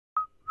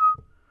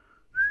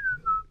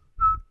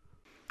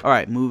All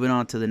right, moving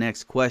on to the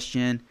next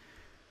question.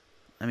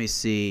 Let me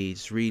see.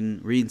 Just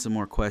reading some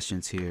more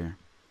questions here.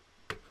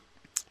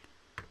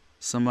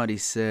 Somebody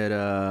said,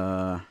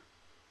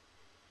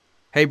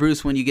 hey,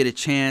 Bruce, when you get a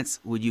chance,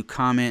 would you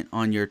comment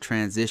on your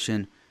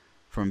transition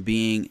from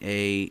being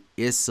a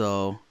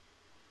ISO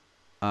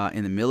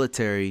in the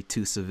military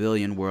to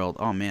civilian world?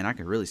 Oh, man, I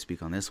can really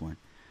speak on this one.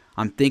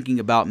 I'm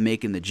thinking about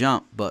making the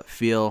jump, but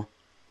feel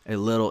a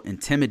little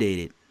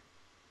intimidated.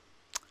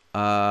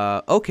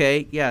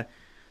 Okay, yeah.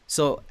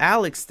 So,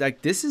 Alex,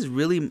 like, this is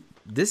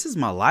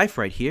my life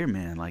right here,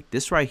 man. Like,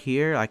 this right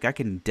here, like, I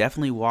can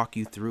definitely walk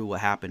you through what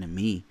happened to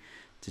me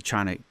to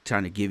trying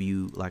to give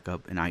you like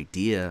an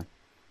idea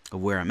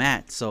of where I'm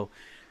at. So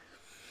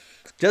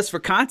just for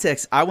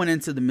context, I went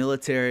into the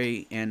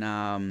military and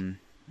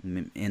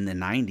in the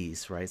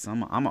 90s, right? So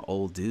I'm an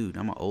old dude.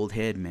 I'm an old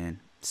head, man.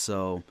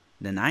 So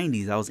the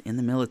 90s, I was in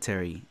the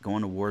military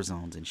going to war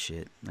zones and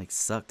shit. Like,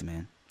 sucked,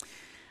 man.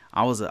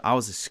 I was a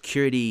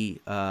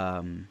security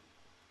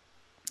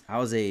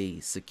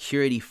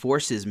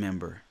forces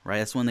member, right?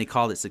 That's when they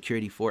called it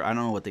security force. I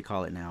don't know what they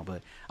call it now,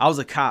 but I was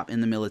a cop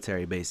in the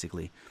military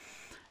basically.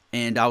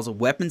 And I was a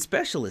weapons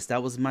specialist.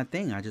 That was my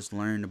thing. I just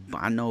learned.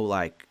 I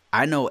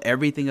know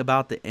everything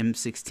about the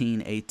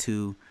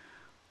M16A2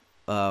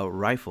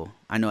 rifle.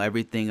 I know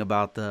everything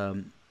about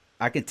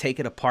I can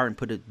take it apart and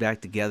put it back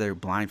together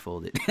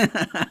blindfolded.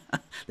 The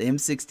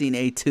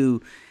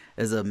M16A2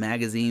 is a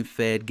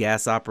magazine-fed,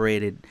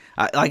 gas-operated.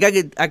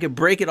 I could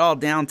break it all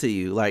down to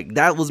you. Like,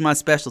 that was my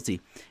specialty.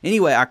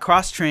 Anyway, I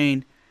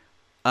cross-trained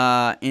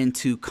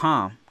into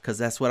comm. Because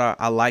that's what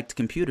I liked,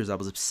 computers. I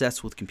was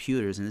obsessed with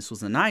computers, and this was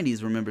the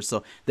 90s, remember?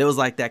 So there was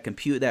like that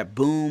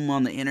boom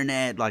on the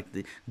internet, like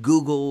the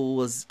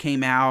Google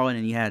came out,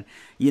 and you had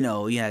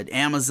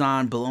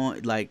Amazon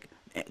blowing, like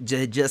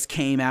just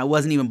came out. It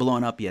wasn't even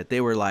blowing up yet.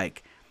 They were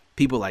like,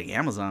 people like,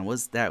 Amazon,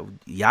 what's that?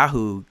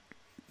 Yahoo,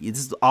 this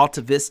is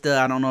Alta Vista.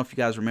 I don't know if you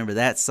guys remember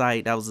that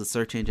site. That was a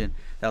search engine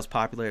that was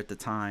popular at the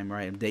time,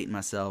 right? I'm dating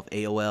myself,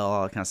 AOL,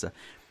 all that kind of stuff.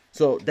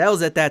 So that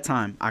was at that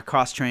time. I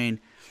cross-trained.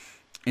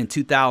 In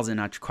 2000,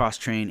 I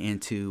cross-trained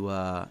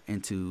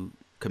into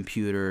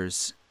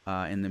computers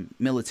in the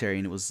military,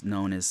 and it was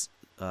known as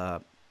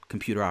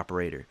computer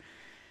operator.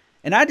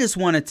 And I just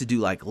wanted to do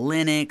like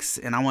Linux,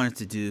 and I wanted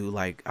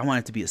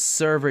to be a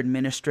server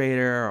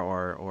administrator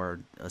or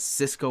a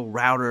Cisco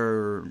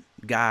router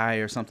guy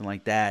or something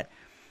like that.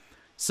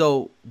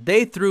 So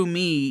they threw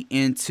me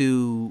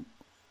into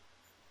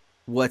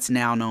what's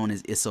now known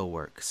as ISO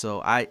work.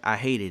 So I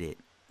hated it.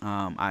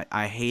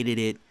 I hated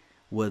it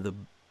with a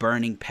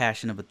burning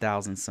passion of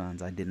 1,000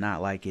 suns. I did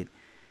not like it.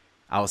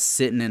 I was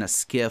sitting in a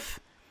skiff,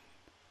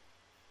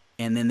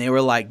 and then they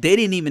were like, they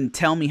didn't even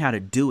tell me how to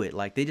do it.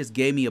 Like, they just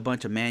gave me a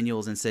bunch of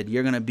manuals and said,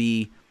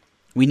 we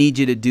need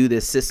you to do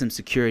this system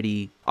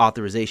security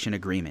authorization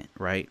agreement,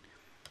 right?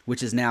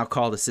 Which is now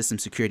called a system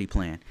security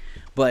plan.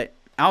 But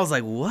I was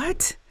like,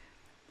 what?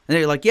 And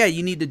they're like, yeah,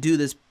 you need to do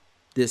this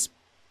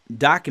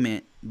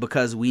document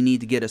because we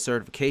need to get a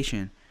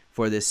certification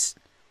for this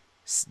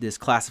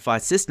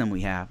classified system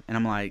we have. And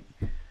I'm like,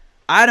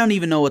 I don't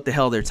even know what the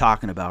hell they're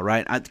talking about,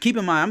 right? Keep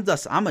in mind,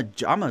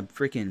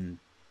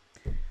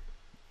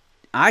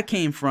 I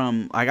came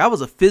from, like, I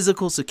was a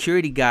physical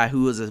security guy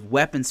who was a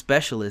weapons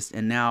specialist,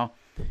 and now,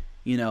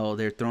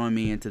 they're throwing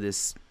me into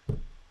this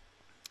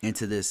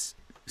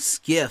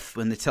skiff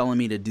and they're telling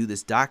me to do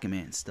this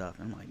document and stuff.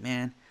 I'm like,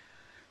 man.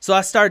 So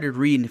I started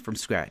reading from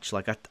scratch.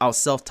 Like, I was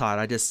self-taught.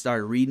 I just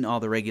started reading all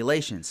the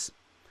regulations.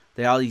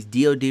 They had all these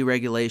DOD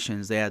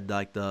regulations. They had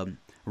like the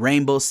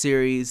Rainbow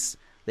series.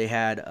 They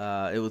had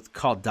it was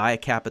called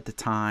DIACAP at the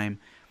time.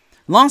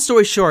 Long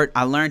story short,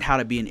 I learned how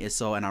to be an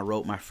ISO, and I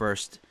wrote my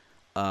first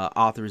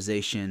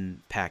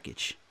authorization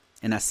package,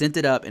 and I sent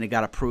it up, and it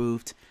got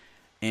approved,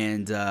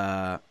 and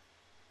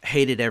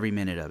hated every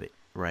minute of it.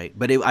 Right,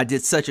 but I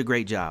did such a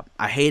great job.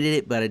 I hated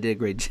it, but I did a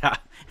great job.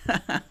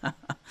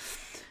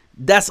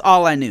 That's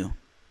all I knew,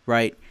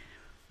 right?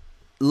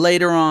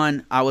 Later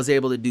on, I was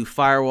able to do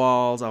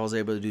firewalls. I was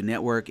able to do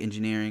network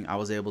engineering. I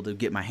was able to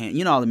get my hand.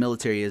 You know how the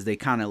military is. They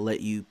kind of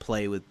let you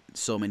play with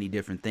so many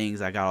different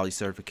things. I got all these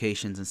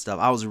certifications and stuff.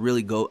 I was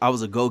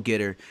a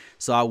go-getter.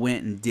 So I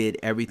went and did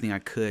everything I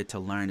could to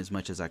learn as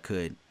much as I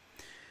could.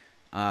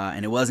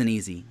 And it wasn't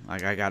easy.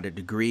 Like, I got a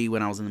degree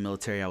when I was in the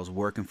military. I was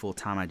working full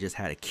time. I just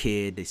had a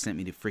kid. They sent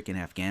me to freaking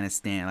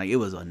Afghanistan. Like, it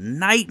was a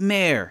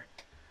nightmare.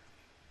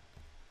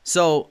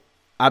 So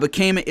I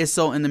became an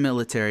ISO in the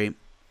military.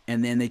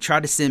 And then they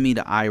tried to send me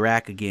to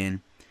Iraq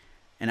again,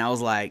 and I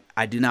was like,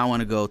 I do not want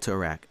to go to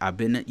Iraq.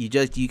 You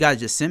guys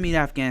just sent me to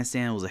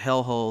Afghanistan. It was a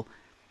hellhole.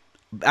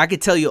 I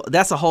could tell you,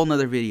 that's a whole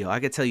nother video. I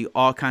could tell you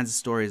all kinds of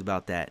stories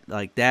about that.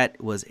 Like,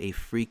 that was a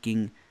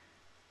freaking,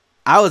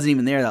 I wasn't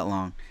even there that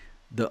long.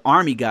 The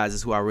Army guys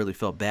is who I really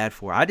felt bad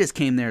for. I just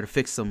came there to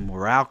fix some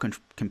morale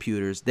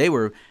computers. It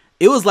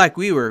was like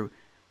we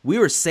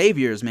were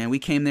saviors, man. We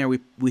came there,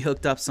 we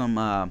hooked up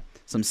some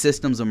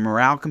systems of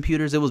morale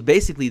computers. It was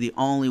basically the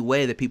only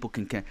way that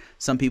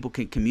some people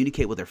can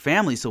communicate with their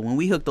families. So when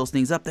we hooked those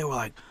things up, they were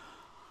like,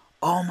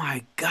 Oh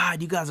my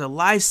God, you guys are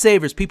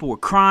lifesavers. People were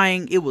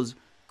crying. It was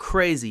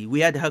crazy. We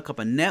had to hook up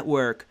a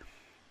network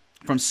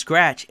from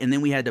scratch, and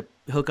then we had to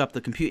hook up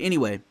the computer.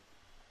 Anyway,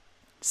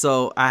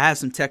 so I have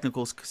some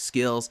technical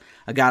skills.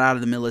 I got out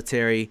of the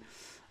military,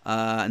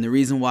 and the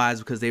reason why is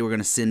because they were going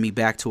to send me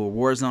back to a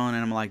war zone,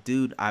 and I'm like,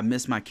 dude, I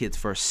missed my kids'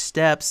 first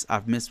steps.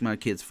 I've missed my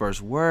kids'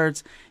 first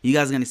words. You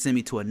guys are going to send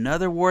me to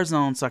another war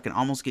zone so I can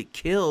almost get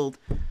killed.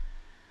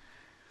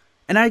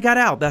 And I got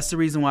out. That's the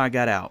reason why I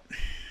got out.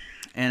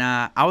 And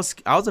I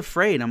was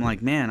afraid. I'm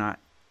like, man,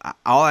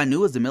 all I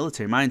knew was the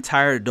military. My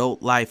entire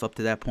adult life up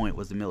to that point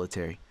was the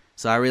military.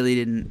 So I really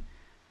didn't.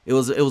 It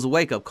was a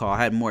wake up call.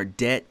 I had more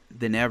debt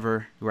than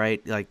ever,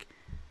 right? Like,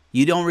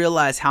 you don't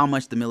realize how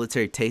much the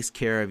military takes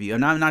care of you.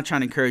 And I'm not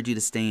trying to encourage you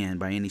to stay in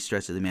by any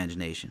stretch of the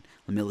imagination.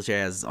 The military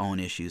has its own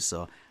issues,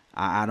 so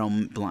I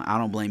don't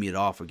blame you at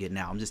all for getting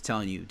out. I'm just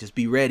telling you, just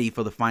be ready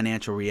for the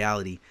financial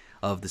reality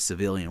of the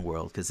civilian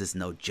world, because it's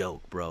no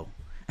joke, bro.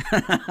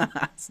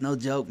 It's no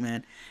joke,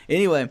 man.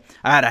 Anyway,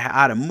 I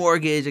had a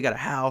mortgage. I got a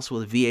house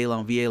with a VA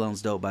loan. VA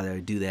loan's dope, by the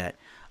way. Do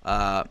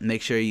that.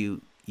 Make sure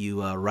you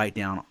write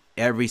down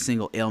every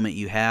single ailment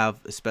you have,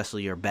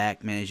 especially your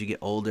back, man. As you get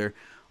older,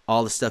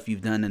 all the stuff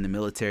you've done in the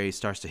military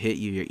starts to hit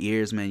you. Your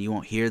ears, man, you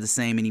won't hear the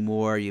same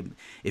anymore.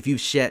 If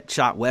you've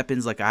shot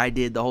weapons like I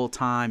did the whole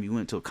time, you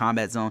went to a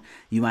combat zone,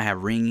 you might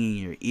have ringing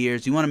in your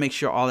ears. You want to make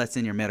sure all that's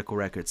in your medical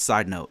records.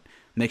 Side note,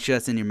 make sure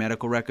that's in your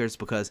medical records,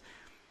 because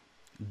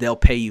they'll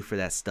pay you for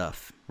that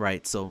stuff,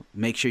 right? So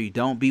make sure you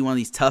don't be one of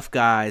these tough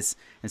guys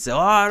and say, "Oh,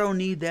 I don't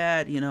need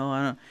that."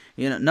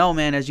 No,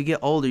 man. As you get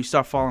older, you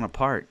start falling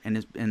apart, and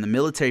the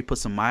military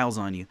puts some miles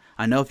on you.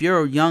 I know if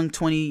you're a young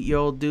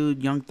 20-year-old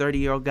dude, young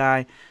 30-year-old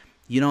guy,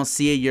 you don't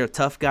see it. You're a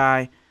tough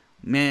guy,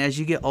 man. As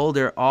you get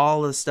older,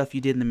 all the stuff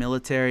you did in the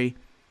military.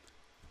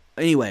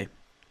 Anyway,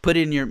 put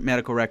it in your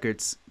medical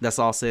records. That's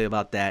all I'll say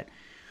about that.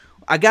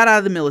 I got out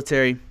of the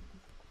military,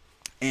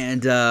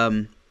 and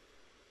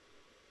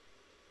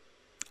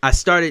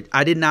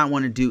I did not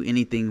want to do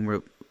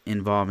anything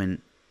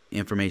involving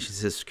information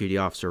system security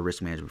officer or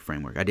risk management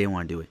framework. I didn't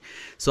want to do it.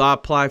 So I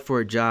applied for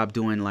a job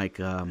doing like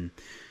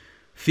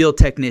field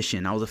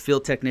technician. I was a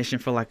field technician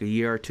for like a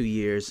year or 2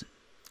 years,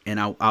 and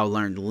I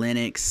learned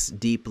Linux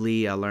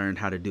deeply. I learned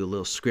how to do a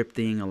little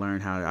scripting.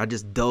 I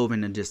just dove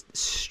into just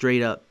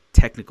straight up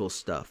technical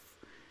stuff.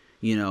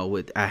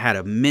 I had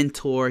a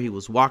mentor. He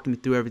was walking me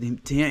through everything.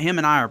 Him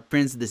and I are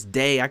friends to this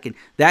day.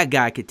 That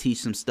guy could teach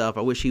some stuff.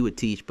 I wish he would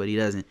teach, but he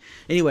doesn't.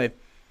 Anyway,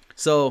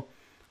 so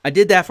I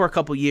did that for a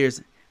couple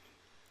years.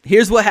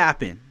 Here's what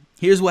happened.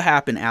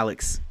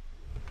 Alex.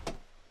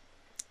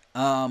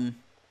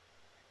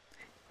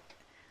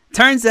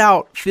 Turns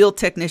out field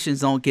technicians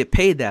don't get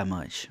paid that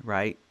much,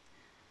 right?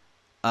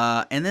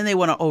 And then they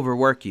want to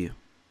overwork you.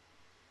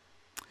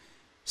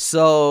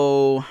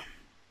 So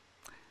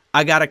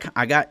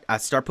I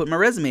start putting my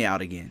resume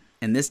out again.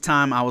 And this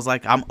time I was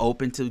like, I'm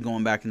open to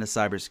going back into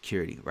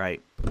cybersecurity,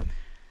 right?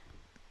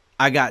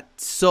 I got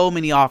so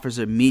many offers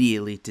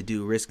immediately to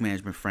do risk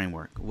management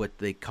framework, what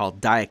they called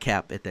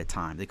DIACAP at that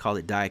time. They called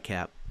it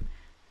DIACAP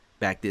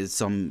back then.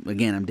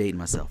 Again, I'm dating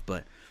myself,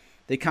 but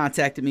they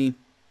contacted me,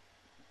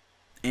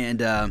 and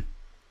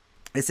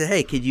they said,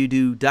 hey, could you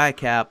do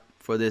DIACAP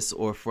for this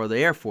or for the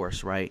Air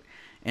Force, right?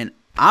 And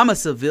I'm a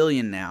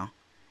civilian now.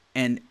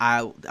 And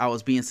I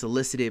was being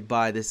solicited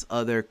by this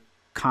other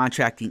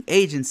contracting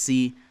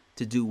agency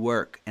to do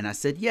work. And I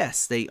said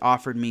yes. They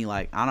offered me,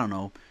 like, I don't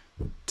know,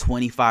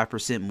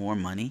 25% more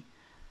money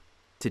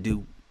to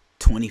do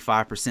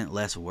 25%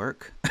 less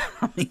work.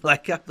 I mean,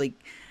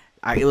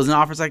 it was an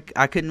offer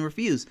I couldn't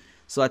refuse.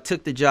 So I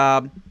took the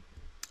job.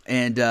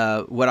 And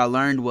what I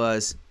learned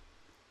was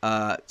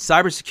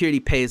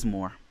cybersecurity pays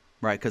more,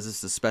 right? Because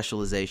it's a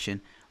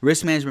specialization.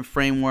 Risk management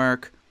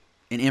framework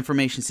and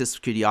information system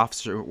security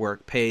officer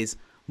work pays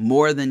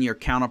more than your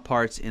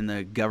counterparts in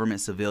the government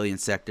civilian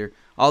sector.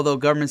 Although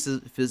government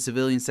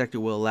civilian sector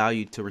will allow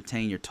you to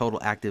retain your total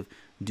active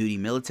duty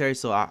military.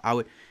 So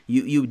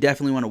you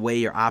definitely want to weigh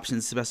your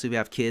options, especially if you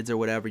have kids or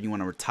whatever. You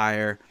want to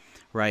retire,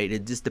 right?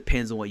 It just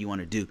depends on what you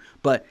want to do.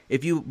 But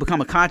if you become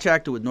a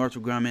contractor with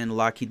Northrop Grumman,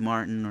 Lockheed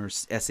Martin, or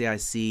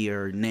SAIC,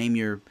 or name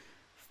your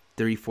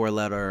 3-4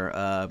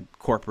 letter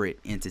corporate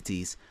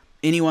entities,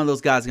 any one of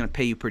those guys is going to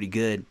pay you pretty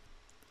good.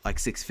 Like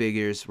 6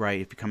 figures,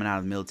 right? If you're coming out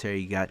of the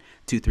military, you got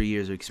 2-3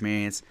 years of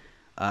experience.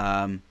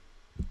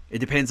 It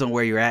depends on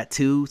where you're at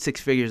too.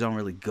 6 figures don't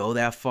really go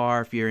that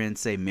far. If you're in,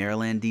 say,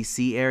 Maryland,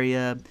 DC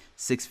area,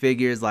 6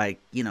 figures, like,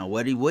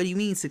 what do you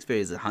mean 6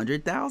 figures? Is it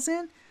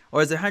 100,000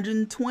 or is it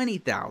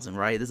 120,000?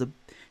 Right?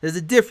 There's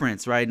a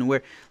difference, right? And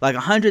where like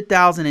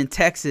 100,000 in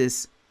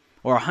Texas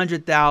or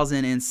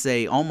 100,000 in,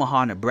 say,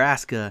 Omaha,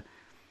 Nebraska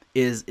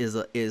is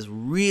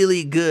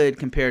really good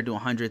compared to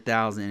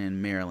 100,000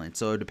 in Maryland.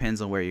 So it depends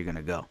on where you're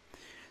gonna go.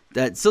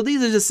 So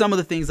these are just some of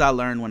the things I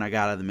learned when I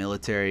got out of the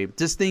military.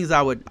 Just things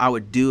I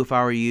would do if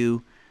I were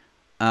you.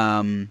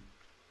 As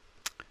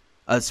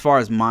far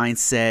as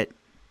mindset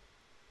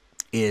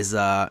is,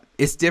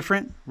 it's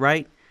different,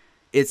 right?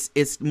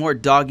 It's more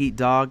dog eat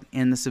dog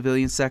in the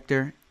civilian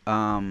sector.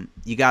 You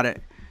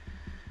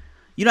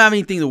you don't have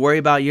anything to worry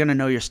about. You're gonna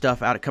know your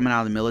stuff coming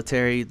out of the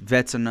military.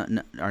 Vets are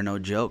no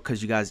joke,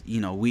 because you guys, you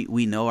know,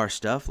 we know our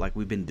stuff. Like,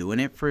 we've been doing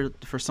it for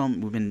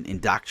we've been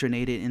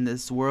indoctrinated in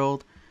this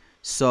world.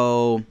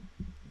 So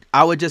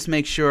I would just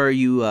make sure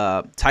you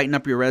tighten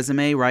up your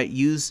resume, right?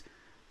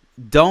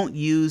 Don't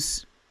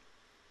use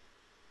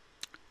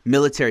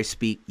military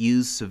speak,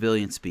 use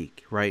civilian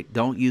speak, right?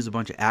 Don't use a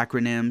bunch of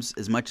acronyms.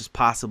 As much as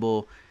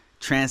possible,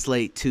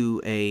 translate to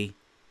a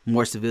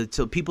more civilian,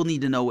 so people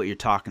need to know what you're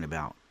talking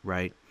about,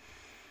 right?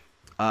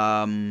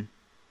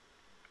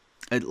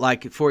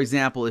 Like, for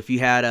example, if you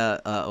had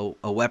a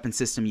weapon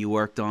system you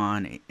worked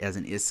on as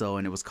an ISO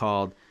and it was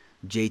called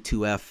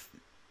J2F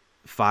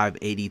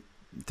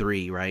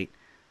 583, right?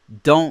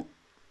 Don't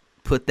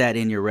put that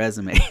in your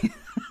resume.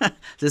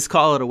 Just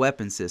call it a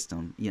weapon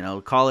system. You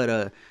know, call it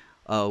a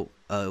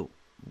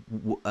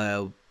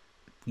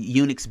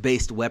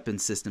Unix-based weapon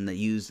system that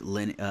used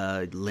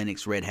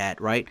Linux, Red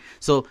Hat, right?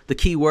 So the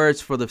key words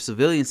for the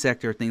civilian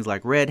sector are things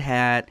like Red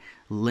Hat,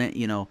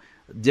 you know,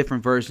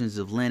 different versions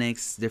of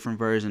Linux, different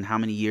version, how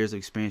many years of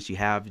experience you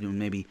have, you know,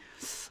 maybe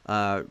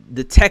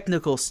the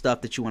technical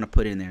stuff that you want to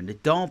put in there.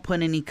 Don't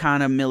put any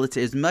kind of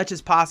military, as much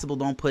as possible,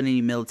 don't put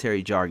any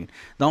military jargon.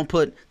 Don't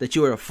put that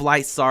you were a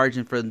flight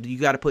sergeant for, you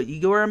got to put,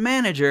 you were a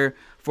manager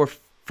for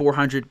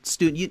 400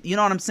 students. You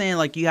know what I'm saying?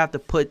 Like, you have to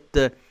put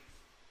the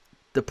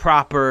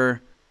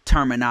proper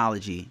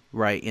terminology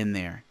right in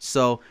there.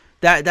 So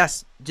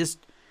that's just,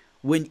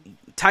 when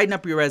tighten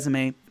up your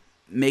resume,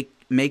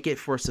 make it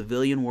for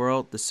civilian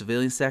world, the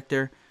civilian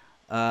sector.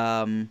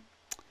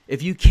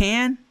 If you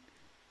can,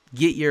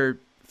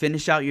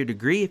 finish out your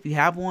degree if you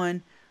have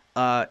one.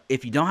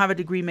 If you don't have a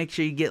degree, make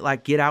sure you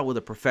get out with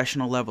a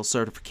professional level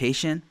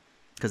certification,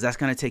 because that's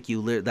going to take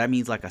you, that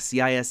means like a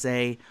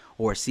CISA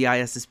or a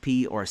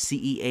CISSP or a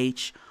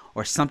CEH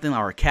or something,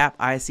 or a CAP.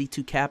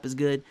 ISC2 CAP is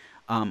good.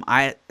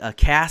 A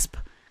CASP,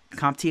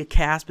 CompTIA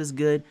CASP is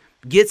good.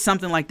 Get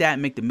something like that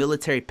and make the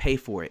military pay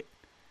for it,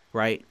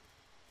 right?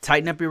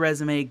 Tighten up your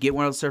resume, get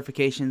one of those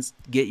certifications,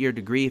 get your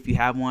degree if you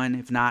have one.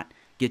 If not,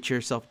 get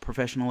yourself a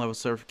professional level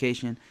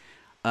certification.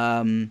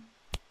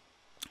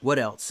 What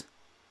else?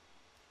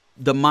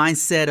 The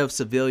mindset of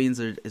civilians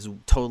is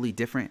totally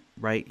different,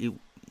 right?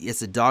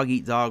 It's a dog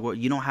eat dog.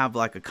 You don't have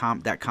like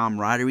that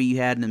camaraderie you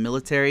had in the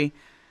military.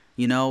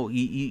 You know,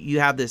 you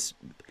have this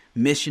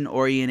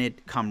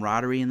mission-oriented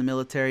camaraderie in the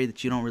military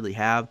that you don't really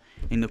have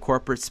in the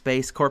corporate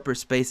space. Corporate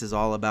space is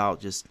all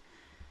about just,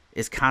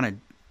 it's kind of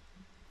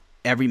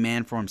every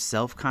man for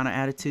himself kind of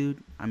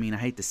attitude. I mean, I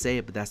hate to say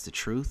it, but that's the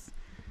truth.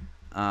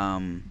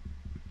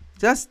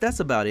 That's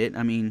about it.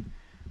 I mean,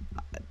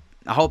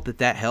 I hope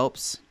that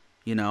helps.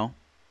 You know,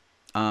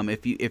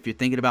 if you're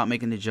thinking about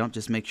making the jump,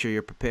 just make sure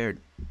you're prepared.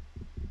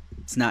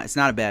 It's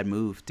not a bad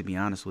move, to be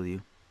honest with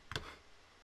you.